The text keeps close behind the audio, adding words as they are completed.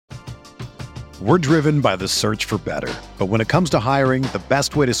We're driven by the search for better. But when it comes to hiring, the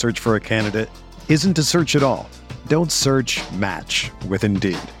best way to search for a candidate isn't to search at all. Don't search, match with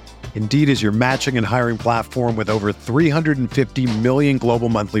Indeed. Indeed is your matching and hiring platform with over 350 million global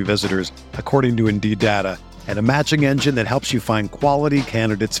monthly visitors, according to Indeed data, and a matching engine that helps you find quality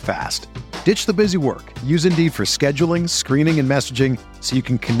candidates fast. Ditch the busy work. Use Indeed for scheduling, screening, and messaging so you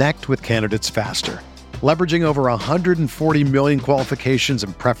can connect with candidates faster. Leveraging over 140 million qualifications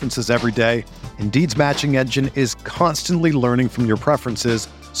and preferences every day, Indeed's matching engine is constantly learning from your preferences,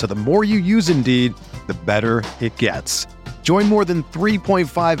 so the more you use Indeed, the better it gets. Join more than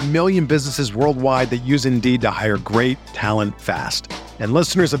 3.5 million businesses worldwide that use Indeed to hire great talent fast. And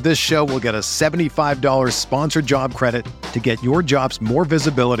listeners of this show will get a $75 sponsored job credit to get your jobs more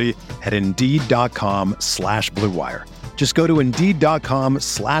visibility at Indeed.com/Blue Wire. Just go to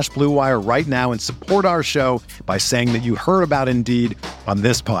Indeed.com/Blue Wire right now and support our show by saying that you heard about Indeed on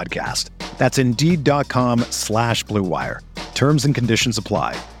this podcast. That's Indeed.com/Blue Wire. Terms and conditions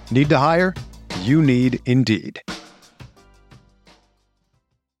apply. Need to hire? You need Indeed.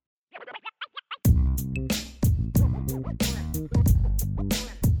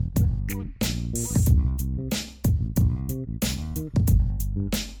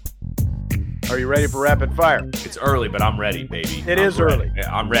 Are you ready for rapid fire? It's early, but I'm ready, baby. It is early.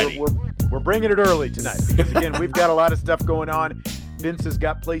 Yeah, I'm ready. We're bringing it early tonight because, again, we've got a lot of stuff going on. Vince has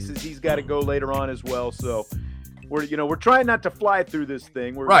got places he's got to go later on as well. So we're trying not to fly through this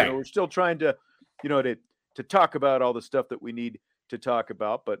thing. We're still trying to, to talk about all the stuff that we need to talk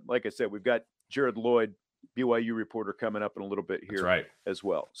about. But like I said, we've got Jared Lloyd, BYU reporter, coming up in a little bit here as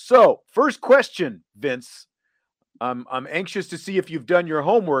well. So first question, Vince. I'm anxious to see if you've done your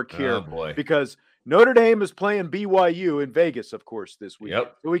homework here. Oh, boy. Because Notre Dame is playing BYU in Vegas, of course, this week.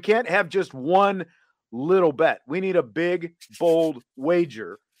 Yep. So we can't have just one little bet. We need a big, bold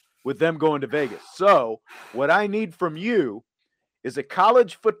wager with them going to Vegas. So what I need from you is a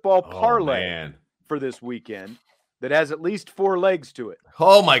college football parlay for this weekend that has at least 4 legs to it.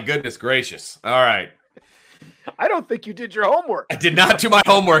 Oh, my goodness gracious. All right. I don't think you did your homework. I did not do my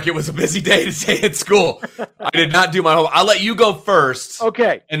homework. It was a busy day today at school. I did not do my homework. I'll let you go first.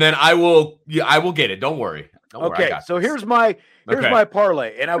 Okay. And then I will get it. Don't worry. Okay. So here's my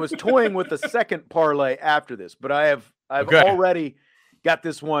parlay. And I was toying with the second parlay after this, but I've already got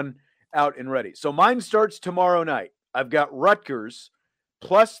this one out and ready. So mine starts tomorrow night. I've got Rutgers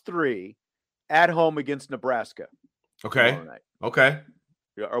 +3 at home against Nebraska. Okay. Okay.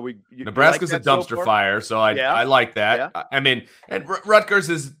 Are we? Nebraska's like a dumpster fire, so I like that. Yeah. I mean, and Rutgers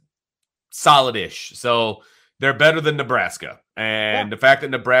is solid-ish, so they're better than Nebraska. And the fact that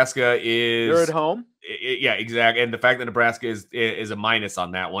Nebraska is they're at home, yeah, exactly. And the fact that Nebraska is a minus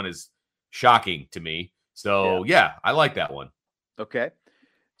on that one is shocking to me. So yeah, I like that one. Okay,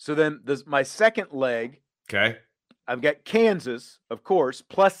 so then my second leg. Okay, I've got Kansas, of course,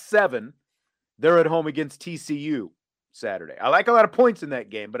 +7. They're at home against TCU Saturday. I like a lot of points in that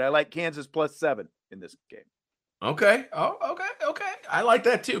game, but I like Kansas +7 in this game. Okay. Oh, okay. I like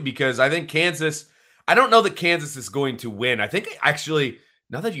that too because I think Kansas. I don't know that Kansas is going to win. I think actually,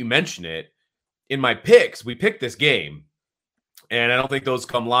 now that you mention it, in my picks, we picked this game, and I don't think those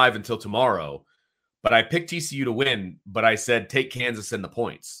come live until tomorrow. But I picked TCU to win, but I said take Kansas in the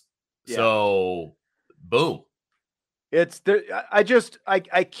points. Yeah. So, boom. I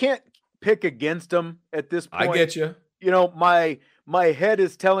can't pick against them at this point. I get you. My head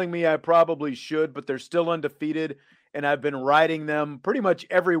is telling me I probably should, but they're still undefeated, and I've been riding them pretty much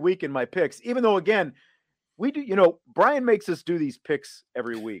every week in my picks. Even though, again, we do. Brian makes us do these picks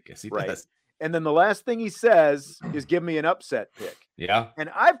every week, yes, he right? does. And then the last thing he says is give me an upset pick. Yeah. And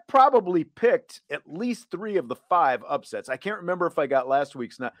I've probably picked at least 3 of the 5 upsets. I can't remember if I got last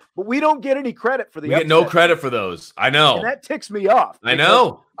week's not, but we don't get any credit for the upset. We get no credit for those. I know. And that ticks me off. I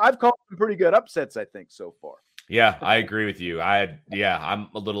know. I've called some pretty good upsets, I think, so far. Yeah, I agree with you. I'm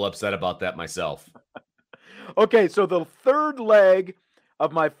a little upset about that myself. Okay, so the third leg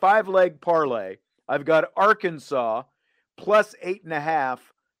of my 5-leg parlay, I've got Arkansas +8.5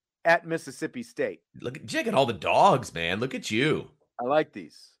 at Mississippi State. Look at all the dogs, man. Look at you. I like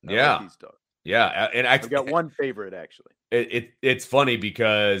these. I like these dogs. Yeah, and I've got one favorite actually. It's funny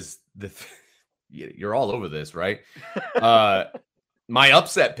because you're all over this, right? My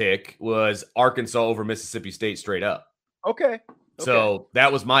upset pick was Arkansas over Mississippi State straight up. Okay. So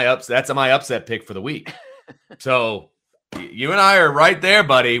that was my upset. That's my upset pick for the week. So you and I are right there,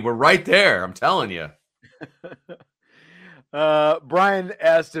 buddy. We're right there. I'm telling you. Brian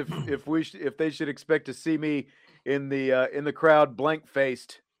asked if they should expect to see me in the crowd, blank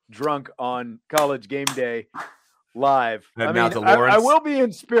faced, drunk on College game day live. And now to Lawrence. I will be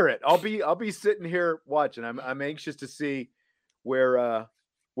in spirit. I'll be sitting here watching. I'm anxious to see where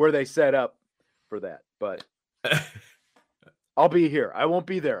they set up for that, but I'll be here. I won't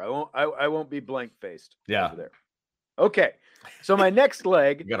be there. I won't be blank faced. Yeah. There. Okay. So my next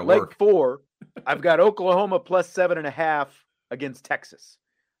leg, leg 4, I've got Oklahoma plus 7.5 against Texas.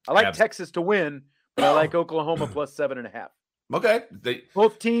 I like Texas to win, but I like Oklahoma plus 7.5. Okay.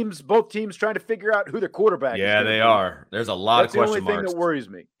 Both teams trying to figure out who their quarterback is. Yeah, they are. There's a lot of question marks. That's the only thing that worries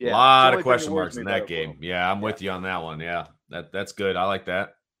me. Yeah, a lot of question marks in that game. Yeah, I'm with you on that one. Yeah, that's good. I like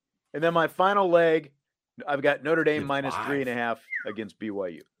that. And then my final leg, I've got Notre Dame minus 3.5 against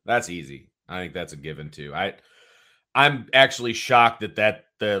BYU. That's easy. I think that's a given too. I'm actually shocked that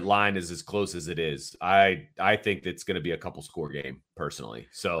the line is as close as it is. I think it's going to be a couple score game personally.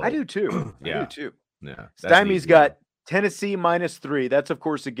 So I do too. Yeah. I do too. Yeah. Stymie's got Tennessee minus 3. That's of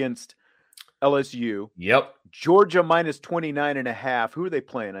course against LSU. Yep. Georgia minus 29.5. Who are they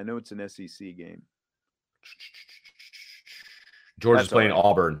playing? I know it's an SEC game. Georgia's playing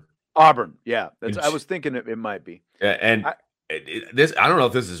Auburn. Auburn. Yeah. I was thinking it might be. And I don't know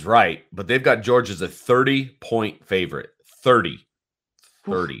if this is right, but they've got Georgia as a 30-point favorite. 30.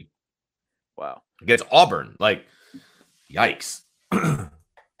 Wow. Against Auburn. Like, yikes.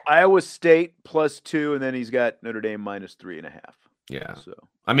 Iowa State plus 2, and then he's got Notre Dame minus 3.5. Yeah. So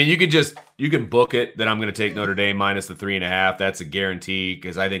I mean, you can book it that I'm going to take Notre Dame minus the 3.5. That's a guarantee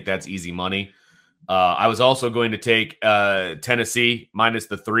because I think that's easy money. I was also going to take Tennessee minus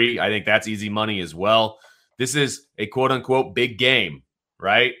the 3. I think that's easy money as well. This is a quote-unquote big game,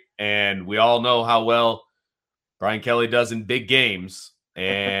 right? And we all know how well Brian Kelly does in big games,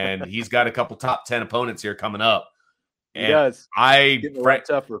 and he's got a couple top 10 opponents here coming up. And he does. Getting a lot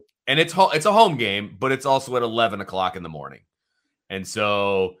tougher. And it's a home game, but it's also at 11 o'clock in the morning. And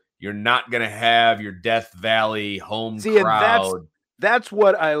so you're not going to have your Death Valley home crowd. And that's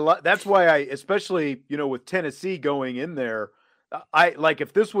what I like. That's why I, especially, with Tennessee going in there, I like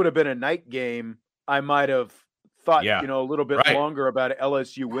if this would have been a night game, I might have thought, a little bit longer about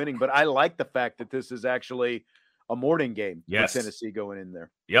LSU winning, but I like the fact that this is actually a morning game for Tennessee going in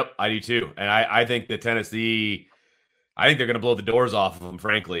there. Yep, I do too. And I think that Tennessee, I think they're going to blow the doors off of them,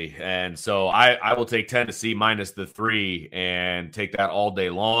 frankly. And so I will take Tennessee minus the 3 and take that all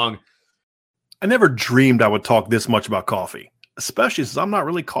day long. I never dreamed I would talk this much about coffee, especially since I'm not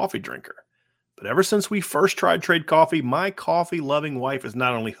really a coffee drinker. But ever since we first tried Trade Coffee, my coffee-loving wife is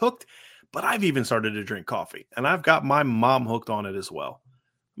not only hooked, but I've even started to drink coffee, and I've got my mom hooked on it as well.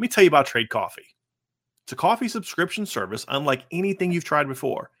 Let me tell you about Trade Coffee. It's a coffee subscription service unlike anything you've tried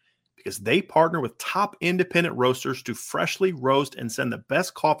before because they partner with top independent roasters to freshly roast and send the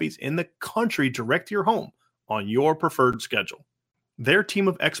best coffees in the country direct to your home on your preferred schedule. Their team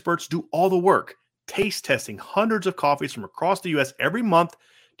of experts do all the work, taste testing hundreds of coffees from across the U.S. every month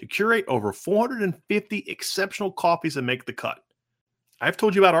to curate over 450 exceptional coffees that make the cut. I've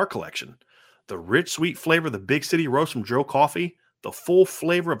told you about our collection. The rich, sweet flavor of the Big City Roast from Joe Coffee, the full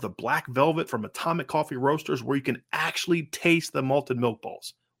flavor of the Black Velvet from Atomic Coffee Roasters where you can actually taste the malted milk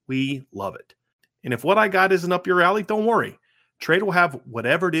balls. We love it. And if what I got isn't up your alley, don't worry. Trade will have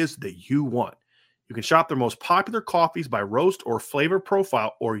whatever it is that you want. You can shop their most popular coffees by roast or flavor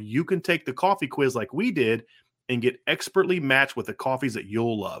profile, or you can take the coffee quiz like we did and get expertly matched with the coffees that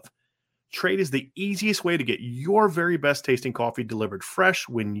you'll love. Trade is the easiest way to get your very best tasting coffee delivered fresh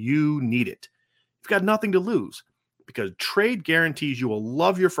when you need it. You've got nothing to lose because Trade guarantees you will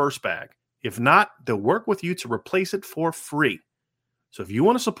love your first bag. If not, they'll work with you to replace it for free. So if you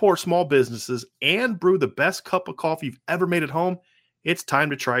want to support small businesses and brew the best cup of coffee you've ever made at home, it's time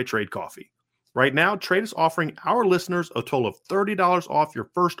to try Trade Coffee. Right now, Trade is offering our listeners a total of $30 off your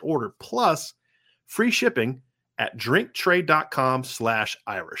first order plus free shipping at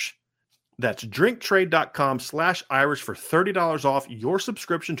drinktrade.com/Irish. That's drinktrade.com/Irish for $30 off your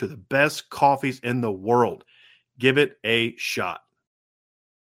subscription to the best coffees in the world. Give it a shot.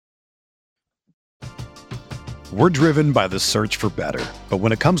 We're driven by the search for better. But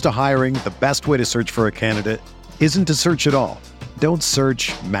when it comes to hiring, the best way to search for a candidate isn't to search at all. Don't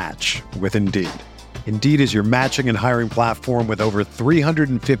search, match with Indeed. Indeed is your matching and hiring platform with over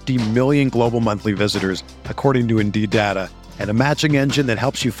 350 million global monthly visitors, according to Indeed data, and a matching engine that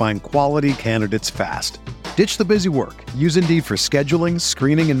helps you find quality candidates fast. Ditch the busy work. Use Indeed for scheduling,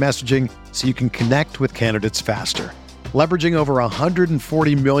 screening, and messaging so you can connect with candidates faster. Leveraging over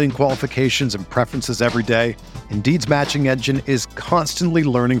 140 million qualifications and preferences every day, Indeed's matching engine is constantly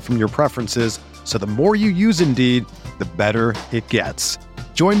learning from your preferences, so the more you use Indeed, the better it gets.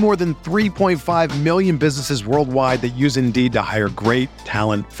 Join more than 3.5 million businesses worldwide that use Indeed to hire great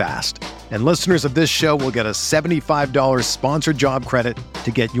talent fast. And listeners of this show will get a $75 sponsored job credit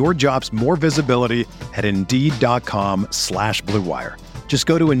to get your jobs more visibility at Indeed.com/Blue Wire. Just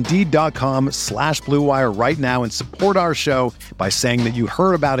go to Indeed.com/Blue Wire right now and support our show by saying that you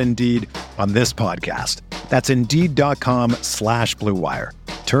heard about Indeed on this podcast. That's Indeed.com/Blue Wire.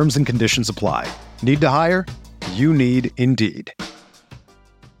 Terms and conditions apply. Need to hire? You need Indeed.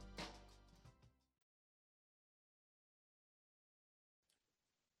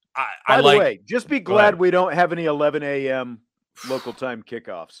 By the way, just be glad we don't have any 11 a.m. local time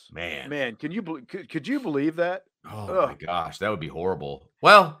kickoffs. Man, could you believe that? Oh my gosh, that would be horrible.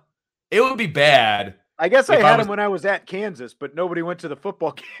 Well, it would be bad. I guess I had them when I was at Kansas, but nobody went to the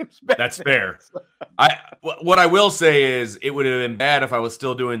football games back That's then. fair. What I will say is it would have been bad if I was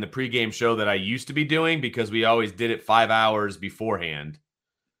still doing the pregame show that I used to be doing, because we always did it 5 hours beforehand.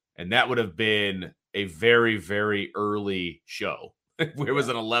 And that would have been a very, very early show. It was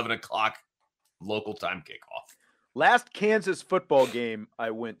an 11 o'clock local time kickoff. Last Kansas football game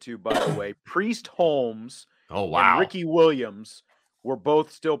I went to, by the way, Priest Holmes and Ricky Williams were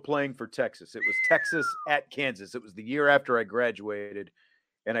both still playing for Texas. It was Texas at Kansas. It was the year after I graduated,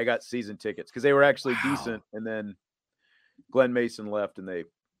 and I got season tickets because they were actually decent. And then Glenn Mason left, and they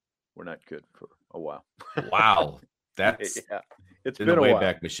were not good for a while. Wow. That's it's been a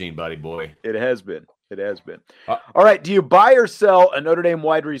Wayback Machine, buddy boy. It has been. All right. Do you buy or sell a Notre Dame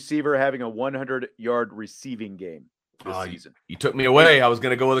wide receiver having a 100-yard receiving game this season? You took me away. I was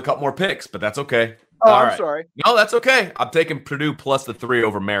going to go with a couple more picks, but that's okay. Oh, I'm sorry. No, that's okay. I'm taking Purdue plus the 3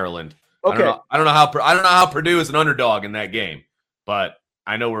 over Maryland. Okay. I don't know how Purdue is an underdog in that game, but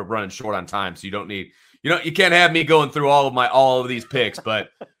I know we're running short on time, so you can't have me going through all of these picks,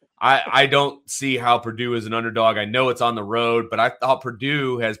 but I don't see how Purdue is an underdog. I know it's on the road, but I thought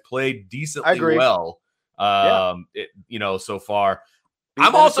Purdue has played decently well. So far.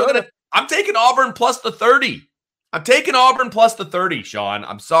 I'm taking Auburn plus the 30. I'm taking Auburn plus the 30, Sean.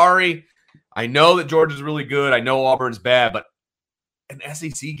 I'm sorry. I know that Georgia's really good. I know Auburn's bad, but an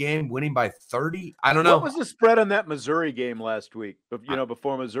SEC game winning by 30? I don't know. What was the spread on that Missouri game last week?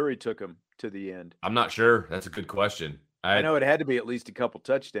 Before Missouri took them to the end. I'm not sure. That's a good question. I know it had to be at least a couple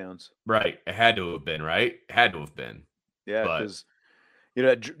touchdowns. Right. It had to have been, right? It had to have been. Yeah, because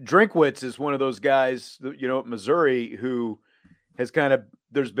Drinkwitz is one of those guys, at Missouri who has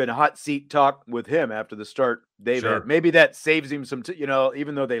there's been hot seat talk with him after the start they've had. Maybe that saves him some,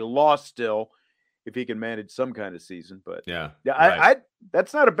 even though they lost still, if he can manage some kind of season. But right.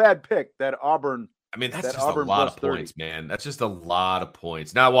 That's not a bad pick. That Auburn. I mean, that's just Auburn a lot of points, man. That's just a lot of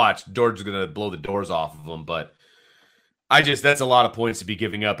points. Now watch, Georgia's going to blow the doors off of them, but that's a lot of points to be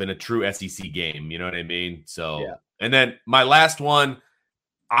giving up in a true SEC game. You know what I mean? So, And then my last one,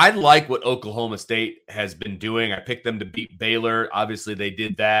 I like what Oklahoma State has been doing. I picked them to beat Baylor. Obviously, they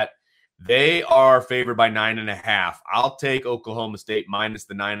did that. They are favored by 9.5. I'll take Oklahoma State minus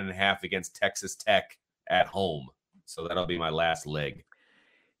the 9.5 against Texas Tech at home. So that'll be my last leg.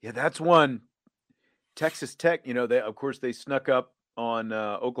 Yeah, that's one. Texas Tech, they snuck up on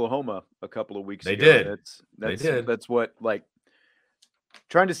Oklahoma a couple of weeks ago. They did. That's what,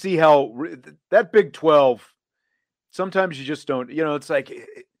 trying to see how that Big 12, sometimes you just don't, it's like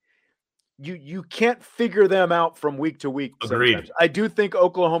you can't figure them out from week to week. Agreed. Sometimes. I do think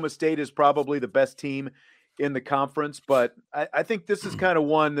Oklahoma State is probably the best team in the conference, but I think this is kind of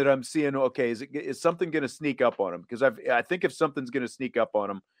one that I'm seeing. Okay, is something going to sneak up on them? Because I think if something's going to sneak up on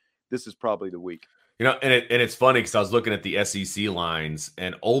them, this is probably the week. And it's funny because I was looking at the SEC lines,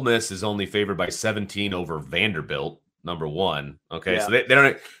 and Ole Miss is only favored by 17 over Vanderbilt, number one. Okay, so they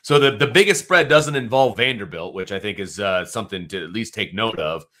don't. So the biggest spread doesn't involve Vanderbilt, which I think is something to at least take note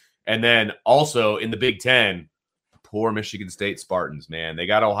of. And then also in the Big Ten, poor Michigan State Spartans, man, they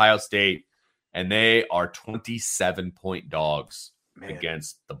got Ohio State, and they are 27-point dogs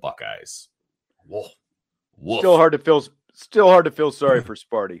against the Buckeyes. Whoa. Still hard to feel sorry for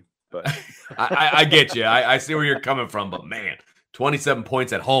Sparty. But I get you. I see where you're coming from, but man, 27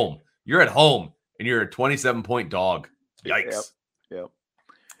 points at home. You're at home and you're a 27-point dog. Yikes. Yep.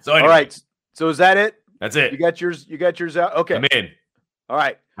 So anyway, all right. So is that it? That's it. You got yours out? Okay. I'm in. All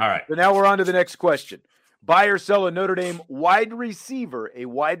right. So now we're on to the next question. Buy or sell a Notre Dame wide receiver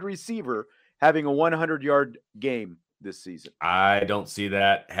having a 100-yard game this season. I don't see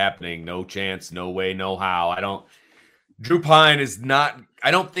that happening. No chance, no way, no how. Drew Pine is not –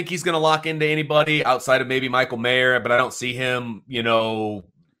 I don't think he's going to lock into anybody outside of maybe Michael Mayer, but I don't see him,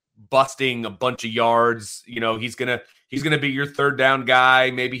 busting a bunch of yards. He's going to be your third down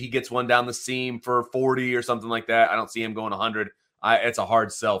guy. Maybe he gets one down the seam for 40 or something like that. I don't see him going 100. It's a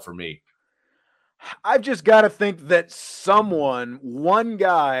hard sell for me. I've just got to think that one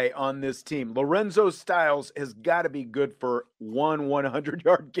guy on this team, Lorenzo Styles, has got to be good for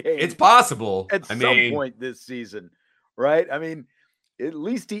 100-yard game. It's possible at some point this season, right? I mean, at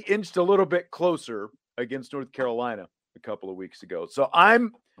least he inched a little bit closer against North Carolina a couple of weeks ago. So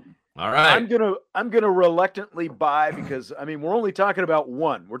I'm gonna reluctantly buy, because I mean, we're only talking about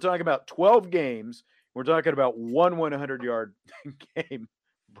one. We're talking about 12 games. We're talking about one 100-yard game.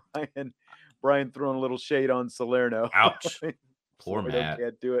 Brian throwing a little shade on Salerno. Ouch. Poor Salerno Matt.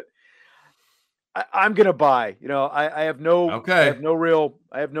 can't do it. I'm gonna buy. I have no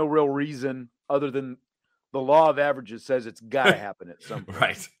real reason other than the law of averages says it's got to happen at some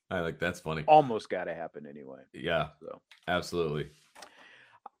point. Right. That's funny. Almost got to happen anyway. Yeah. So absolutely.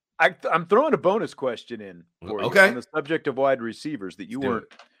 I'm throwing a bonus question in for you on the subject of wide receivers that you weren't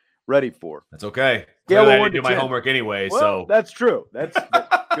ready for. That's okay. Yeah, I didn't do my homework anyway. Well, so that's true. That's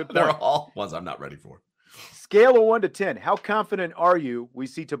good point. They're all ones I'm not ready for. Scale of 1 to 10. How confident are you we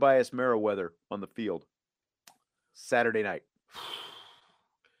see Tobias Merriweather on the field Saturday night?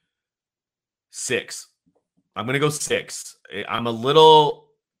 6. I'm going to go 6.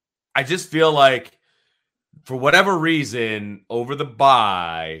 I just feel like for whatever reason over the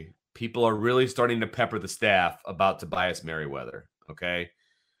bye, people are really starting to pepper the staff about Tobias Merriweather. Okay.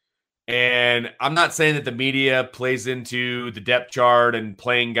 And I'm not saying that the media plays into the depth chart and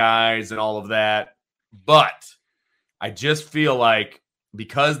playing guys and all of that, but I just feel like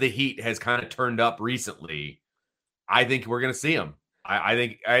because the heat has kind of turned up recently, I think we're going to see him. I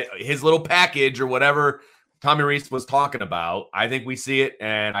think his little package or whatever Tommy Rees was talking about, I think we see it,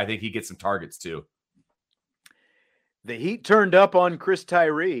 and I think he gets some targets too. The heat turned up on Chris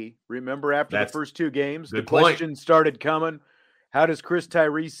Tyree. Remember, after the first 2 games, the questions started coming. How does Chris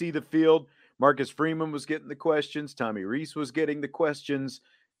Tyree see the field? Marcus Freeman was getting the questions. Tommy Rees was getting the questions.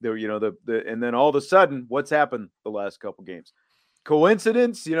 And then all of a sudden, what's happened the last couple games?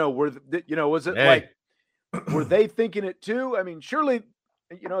 Coincidence? Was it like, were they thinking it too? I mean, surely,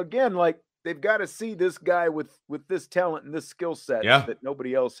 again, like they've got to see this guy with this talent and this skill set that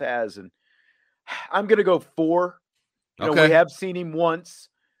nobody else has. And I'm going to go 4. We have seen him once.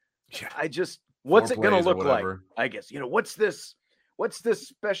 I just, what's it going to look like? I guess, what's this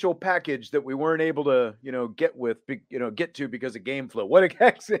special package that we weren't able to, get to because of game flow? What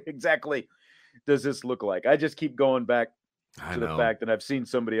exactly does this look like? I just keep going back to the fact that I've seen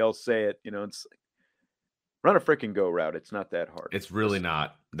somebody else say it. It's run a freaking go route. It's not that hard. It's really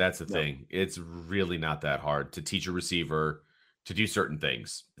not. That's the thing. It's really not that hard to teach a receiver to do certain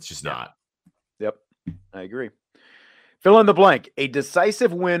things. It's just not. Yep. I agree. Fill in the blank. A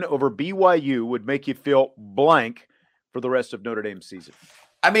decisive win over BYU would make you feel blank for the rest of Notre Dame's season.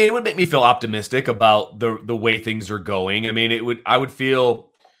 I mean, it would make me feel optimistic about the way things are going. I mean, I would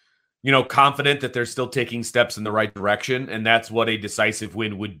feel, confident that they're still taking steps in the right direction. And that's what a decisive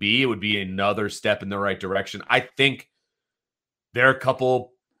win would be. It would be another step in the right direction. I think they're a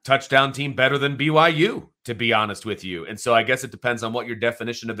couple touchdown team better than BYU, to be honest with you. And so I guess it depends on what your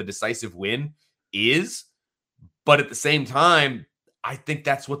definition of a decisive win is. But at the same time, I think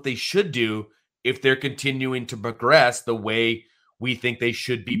that's what they should do if they're continuing to progress the way we think they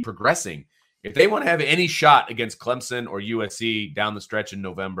should be progressing. If they want to have any shot against Clemson or USC down the stretch in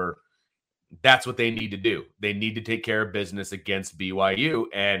November, that's what they need to do. They need to take care of business against BYU.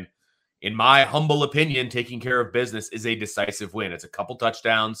 And in my humble opinion, taking care of business is a decisive win. It's a couple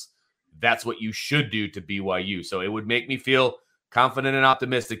touchdowns. That's what you should do to BYU. So it would make me feel confident and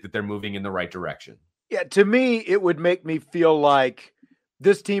optimistic that they're moving in the right direction. Yeah, to me, it would make me feel like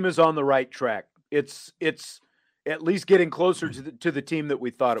this team is on the right track. It's at least getting closer to the team that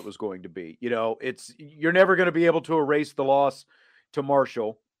we thought it was going to be. You're never going to be able to erase the loss to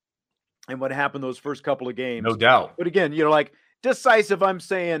Marshall and what happened those first couple of games. No doubt. But again, like decisive, I'm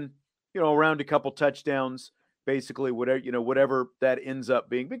saying, around a couple touchdowns, basically whatever that ends up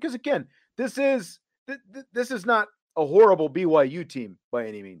being. Because again, this is not a horrible BYU team by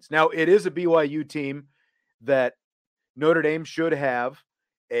any means. Now, it is a BYU team that Notre Dame should have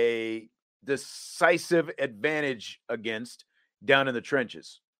a decisive advantage against down in the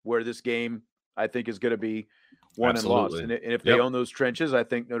trenches, where this game, I think, is going to be won and lost. And if they own those trenches, I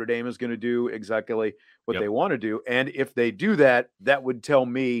think Notre Dame is going to do exactly what they want to do. And if they do that, that would tell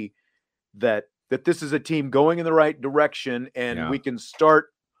me that this is a team going in the right direction, and we can start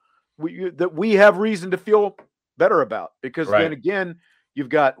that we have reason to feel better about, because then again, you've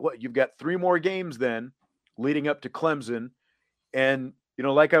got 3 more games then leading up to Clemson. And,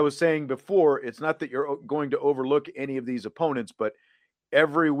 like I was saying before, it's not that you're going to overlook any of these opponents, but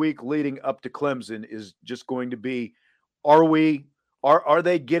every week leading up to Clemson is just going to be, are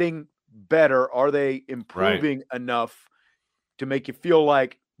they getting better? Are they improving enough to make you feel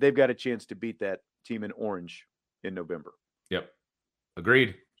like they've got a chance to beat that team in orange in November? Yep.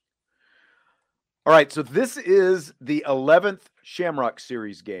 Agreed. All right, so this is the 11th Shamrock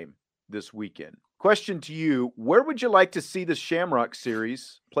Series game this weekend. Question to you, where would you like to see the Shamrock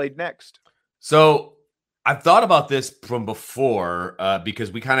Series played next? So I've thought about this from before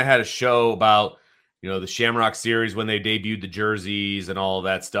because we kind of had a show about, the Shamrock Series when they debuted the jerseys and all of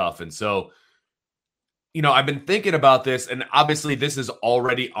that stuff. And so, I've been thinking about this, and obviously this is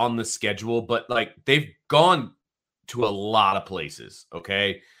already on the schedule, but like they've gone to a lot of places,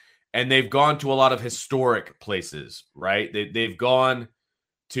 okay? And they've gone to a lot of historic places, right? They've gone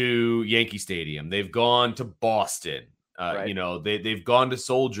to Yankee Stadium. They've gone to Boston. Right. They've gone to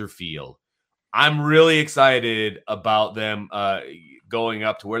Soldier Field. I'm really excited about them going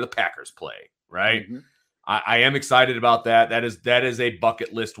up to where the Packers play, right? Mm-hmm. I am excited about that. That is a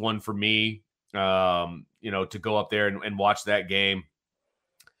bucket list one for me, to go up there and watch that game.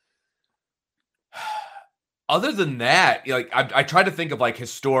 Other than that, I try to think of like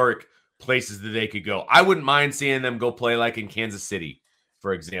historic places that they could go. I wouldn't mind seeing them go play like in Kansas City,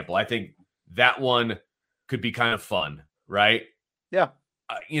 for example. I think that one could be kind of fun, right? Yeah.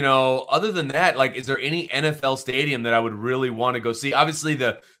 Other than that, like, is there any NFL stadium that I would really want to go see? Obviously,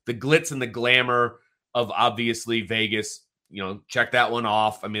 the glitz and the glamour of obviously Vegas, check that one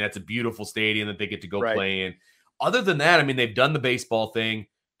off. I mean, that's a beautiful stadium that they get to go play in. Other than that, I mean, they've done the baseball thing.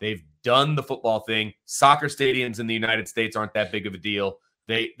 They've done the football thing. Soccer stadiums in the United States aren't that big of a deal.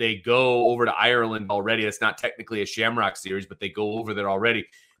 They go over to Ireland already. It's not technically a Shamrock Series, but they go over there already.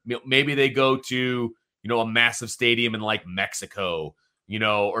 Maybe they go to, a massive stadium in like Mexico,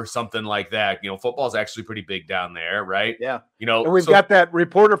 or something like that. Football is actually pretty big down there, right? Yeah. And we've got that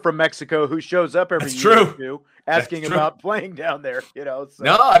reporter from Mexico who shows up every year or two asking about playing down there, So.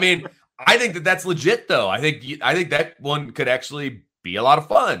 No, I mean, I think that's legit though. I think that one could actually be a lot of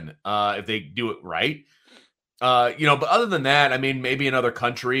fun if they do it right. But other than that, I mean, maybe another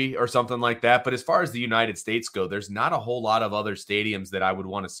country or something like that. But as far as the United States go, there's not a whole lot of other stadiums that I would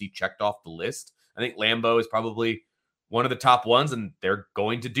want to see checked off the list. I think Lambeau is probably one of the top ones, and they're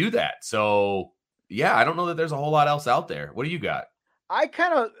going to do that. So, yeah, I don't know that there's a whole lot else out there. What do you got? I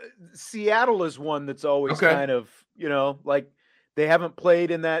kind of Seattle is one that's always kind of, like they haven't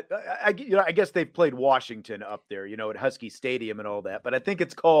played in that. I guess they've played Washington up there, at Husky Stadium and all that. But I think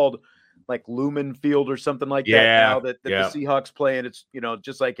it's called like Lumen Field or something like that now that the Seahawks play. And it's,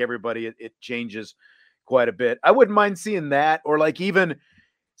 just like everybody, it changes quite a bit. I wouldn't mind seeing that, or like even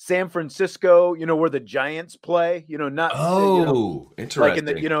San Francisco, where the Giants play, not interesting. Like in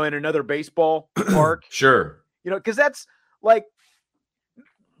the, in another baseball park. Sure. Because that's like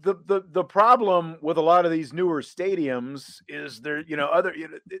the problem with a lot of these newer stadiums is there,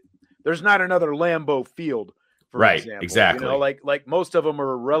 there's not another Lambeau Field, for example. Exactly. Like most of them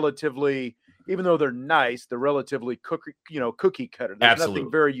are relatively, even though they're nice, they're relatively cookie cutter. There's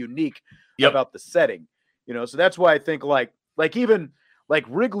nothing very unique about the setting, so that's why I think like even like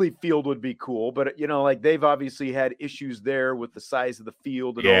Wrigley Field would be cool, but like they've obviously had issues there with the size of the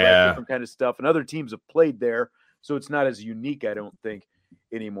field and all that different kind of stuff. And other teams have played there, so it's not as unique, I don't think,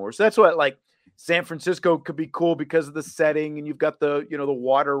 anymore. So that's what like San Francisco could be cool because of the setting, and you've got the the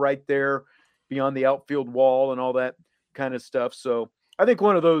water right there beyond the outfield wall and all that kind of stuff. So I think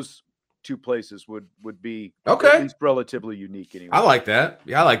one of those two places would be at least relatively unique anyway. I like that.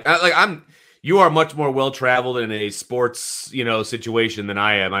 Yeah, you are much more well-traveled in a sports, situation than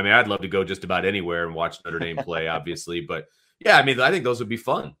I am. I mean, I'd love to go just about anywhere and watch Notre Dame play, obviously. But, yeah, I mean, I think those would be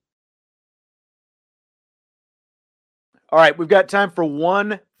fun. All right, we've got time for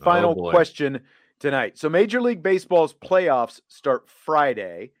one final question tonight. So Major League Baseball's playoffs start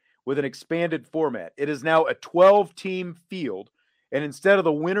Friday with an expanded format. It is now a 12-team field, and instead of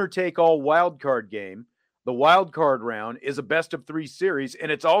the winner-take-all wild card game, the wild card round is a best-of-3 series,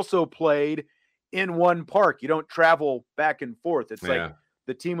 and it's also played in one park. You don't travel back and forth. It's like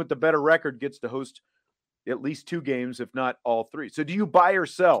the team with the better record gets to host at least 2 games, if not all 3. So do you buy or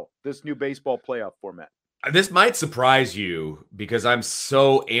sell this new baseball playoff format? This might surprise you because I'm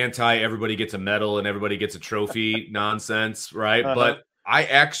so anti everybody gets a medal and everybody gets a trophy nonsense, right? But I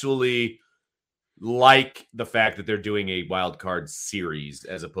actually like the fact that they're doing a wild card series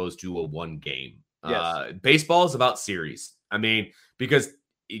as opposed to a one game. Yes. Baseball is about series. I mean, because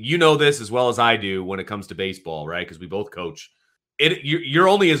this as well as I do when it comes to baseball, right? Because we both coach. You're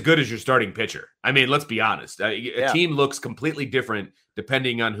only as good as your starting pitcher. I mean, let's be honest. A team looks completely different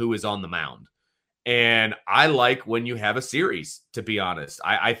depending on who is on the mound. And I like when you have a series, to be honest.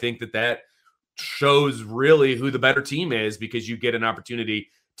 I think that shows really who the better team is because you get an opportunity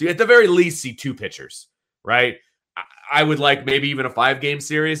to at the very least see 2 pitchers, right? I would like maybe even a 5-game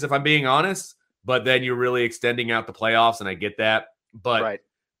series if I'm being honest, but then you're really extending out the playoffs, and I get that. But, right.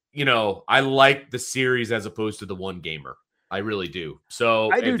 I like the series as opposed to the 1-gamer. I really do.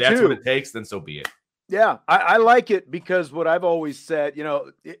 So if that's too. what it takes, then so be it. Yeah, I like it because what I've always said,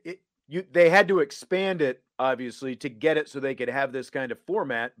 they had to expand it, obviously, to get it so they could have this kind of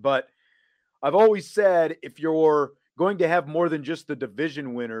format. But I've always said if you're going to have more than just the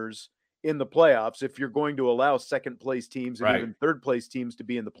division winners in the playoffs, if you're going to allow second place teams and even third place teams to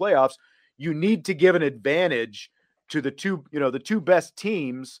be in the playoffs, you need to give an advantage to the two best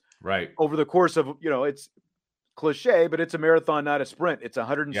teams over the course of, it's cliche, but it's a marathon, not a sprint. It's a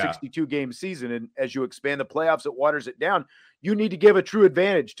 162 game season. And as you expand the playoffs, it waters it down. You need to give a true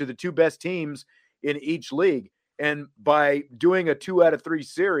advantage to the 2 best teams in each league. And by doing a 2 out of 3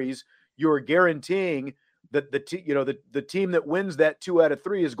 series, you're guaranteeing that the team that wins that 2 out of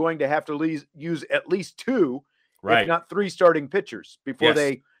 3 is going to have to use at least 2, if not 3 starting pitchers before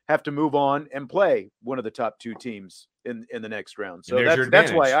they have to move on and play one of the top 2 teams in the next round. So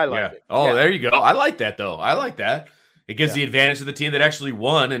that's why I like it. Oh, there you go. I like that though. I like that. It gives the advantage to the team that actually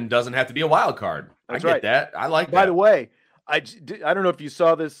won and doesn't have to be a wild card. That's I get that. I like that. By the way, I don't know if you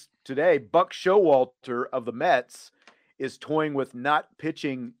saw this today. Buck Showalter of the Mets is toying with not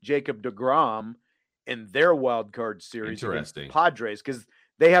pitching Jacob deGrom in their wild card series against the Padres, because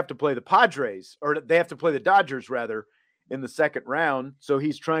they have to play the Padres, or they have to play the Dodgers rather, in the second round. So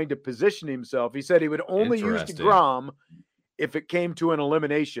he's trying to position himself. He said he would only use deGrom if it came to an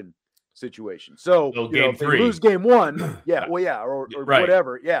elimination situation. So game if 3. they lose game 1, or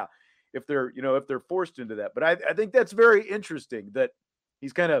whatever. Yeah. If they're forced into that. But I think that's very interesting that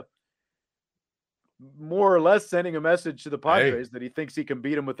he's kind of more or less sending a message to the Padres that he thinks he can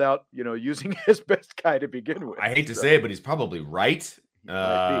beat him without, using his best guy to begin with. I hate to say it, but he's probably right.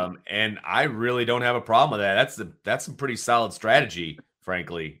 And I really don't have a problem with that. That's some pretty solid strategy,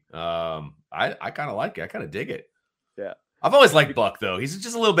 frankly. I kind of like it. I kind of dig it. Yeah. I've always liked Buck though. He's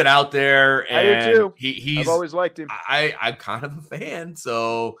just a little bit out there, and I do too. I've always liked him. I'm kind of a fan,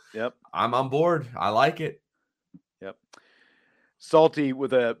 so I'm on board. I like it. Yep. Salty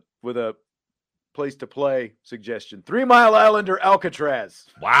with a place to play suggestion. 3 Mile Island or Alcatraz.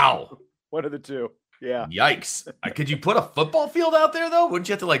 Wow. One of the two. Yeah. Yikes. Could you put a football field out there though? Wouldn't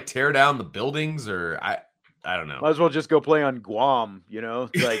you have to tear down the buildings, or I don't know. Might as well just go play on Guam,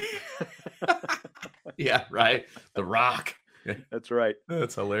 like yeah, right. The Rock. That's right.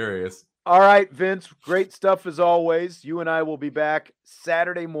 That's hilarious. All right, Vince, great stuff as always. You and I will be back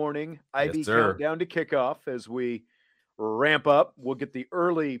Saturday morning. IB countdown to kickoff as we ramp up. We'll get the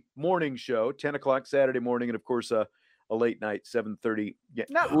early morning show, 10 o'clock Saturday morning, and of course a late night, 7:30. Yeah,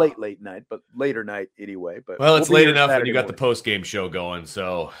 not late night, but later night anyway. But it's late enough and you got the post game show going,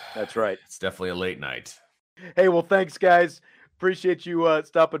 so that's right. It's definitely a late night. Hey, well, thanks, guys. Appreciate you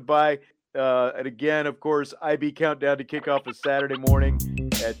stopping by. And again, of course, IB countdown to kickoff is Saturday morning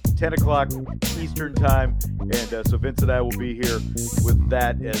at 10 o'clock Eastern time. And so Vince and I will be here with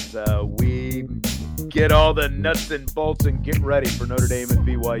that as we get all the nuts and bolts and get ready for Notre Dame and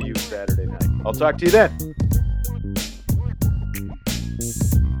BYU Saturday night. I'll talk to you then.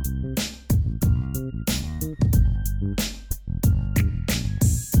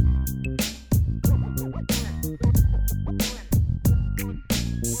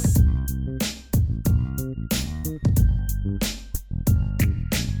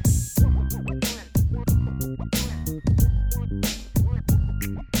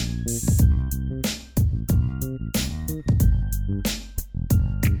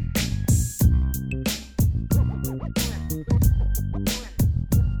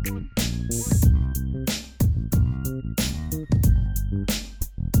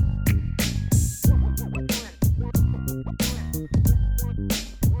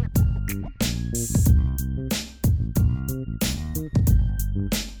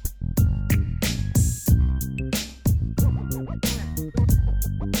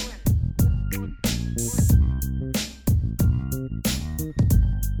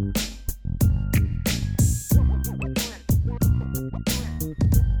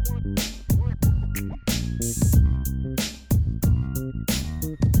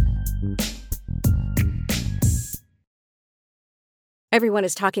 Everyone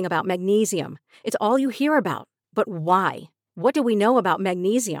is talking about magnesium. It's all you hear about. But why? What do we know about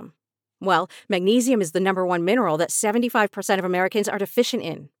magnesium? Well, magnesium is the #1 mineral that 75% of Americans are deficient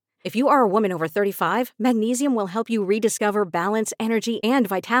in. If you are a woman over 35, magnesium will help you rediscover balance, energy, and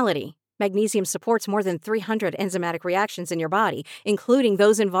vitality. Magnesium supports more than 300 enzymatic reactions in your body, including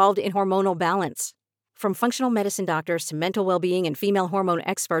those involved in hormonal balance. From functional medicine doctors to mental well-being and female hormone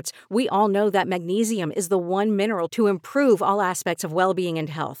experts, we all know that magnesium is the one mineral to improve all aspects of well-being and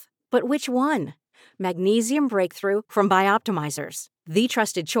health. But which one? Magnesium Breakthrough from Bioptimizers, the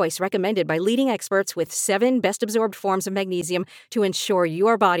trusted choice recommended by leading experts with 7 best-absorbed forms of magnesium to ensure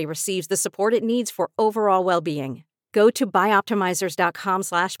your body receives the support it needs for overall well-being. Go to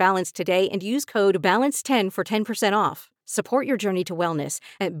bioptimizers.com/balance today and use code BALANCE10 for 10% off. Support your journey to wellness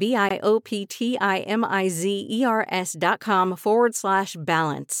at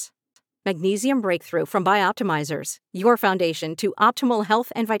bioptimizers.com/balance. Magnesium Breakthrough from Bioptimizers, your foundation to optimal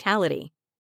health and vitality.